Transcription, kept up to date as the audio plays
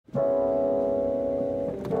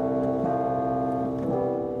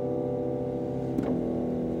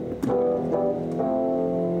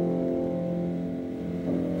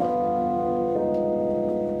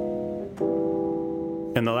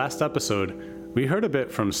In the last episode, we heard a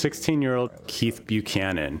bit from 16-year-old Keith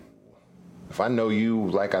Buchanan. If I know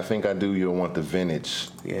you like I think I do, you'll want the vintage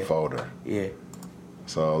folder. Yeah.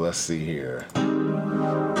 So let's see here.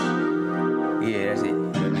 Yeah, that's it.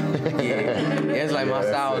 Yeah, it's like my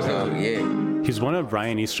style too, yeah. He's one of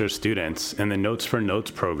Ryan Easter's students in the Notes for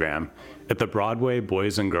Notes program at the Broadway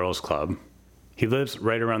Boys and Girls Club. He lives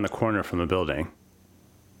right around the corner from the building.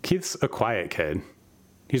 Keith's a quiet kid.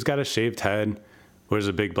 He's got a shaved head, wears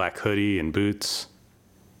a big black hoodie and boots.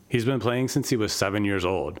 He's been playing since he was 7 years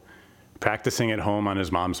old, practicing at home on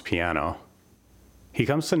his mom's piano. He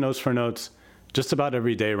comes to Notes for Notes just about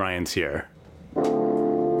every day Ryan's here.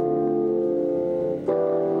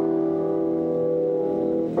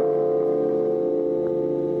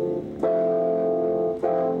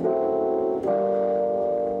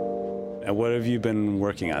 And what have you been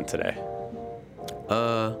working on today?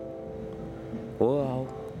 Well,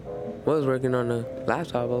 I was working on the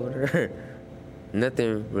laptop over there.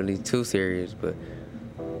 Nothing really too serious, but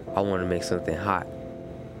I want to make something hot,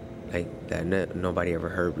 like that nobody ever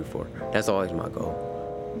heard before. That's always my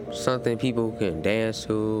goal. Something people can dance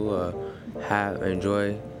to,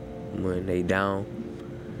 enjoy when they down,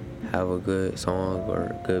 have a good song or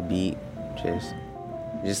a good beat, just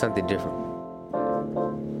something different.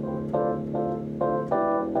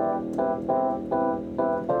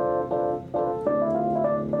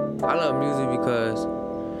 I love music because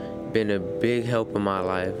it's been a big help in my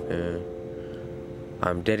life and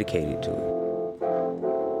I'm dedicated to it.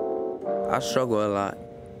 I struggle a lot.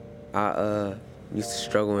 I used to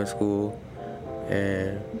struggle in school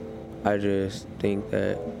and I just think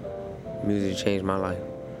that music changed my life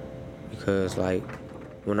because like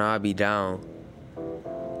when I be down,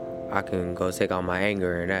 I can go take out my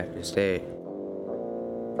anger and that instead.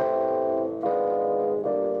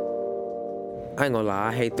 I ain't gonna lie,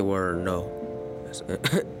 I hate the word no.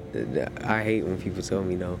 I hate when people tell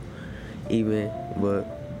me no, but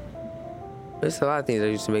there's a lot of things that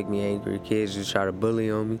used to make me angry. Kids just try to bully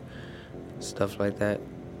on me, stuff like that.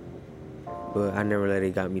 But I never let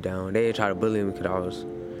it got me down. They try to bully me because I was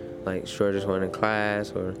like shortest one in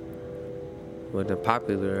class or wasn't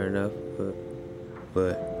popular enough.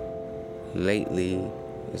 But lately,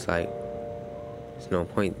 it's like there's no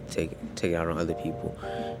point take it out on other people.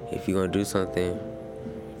 If you're gonna do something,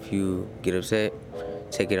 if you get upset,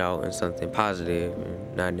 take it out in something positive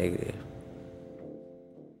and not negative.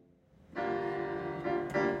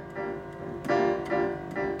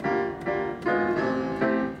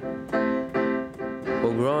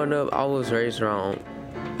 Well, growing up, I was raised around,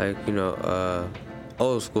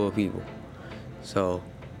 old school people. So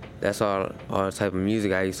that's all the type of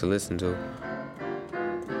music I used to listen to.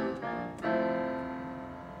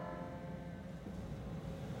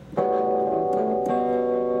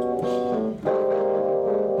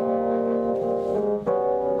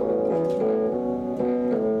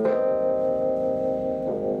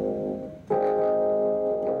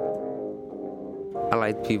 I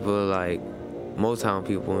like people like Motown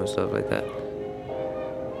people and stuff like that.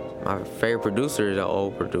 My favorite producer is an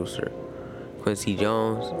old producer, Quincy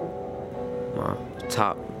Jones, my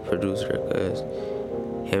top producer, because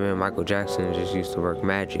him and Michael Jackson just used to work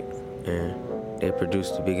magic, and they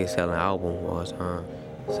produced the biggest selling album of all time.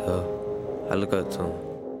 So I look up to them.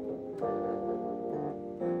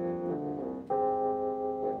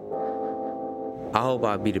 I hope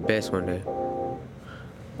I'll be the best one day,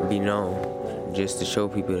 be known. Just to show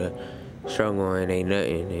people that struggling ain't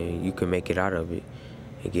nothing and you can make it out of it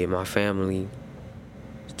and get my family,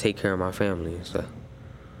 take care of my family and stuff.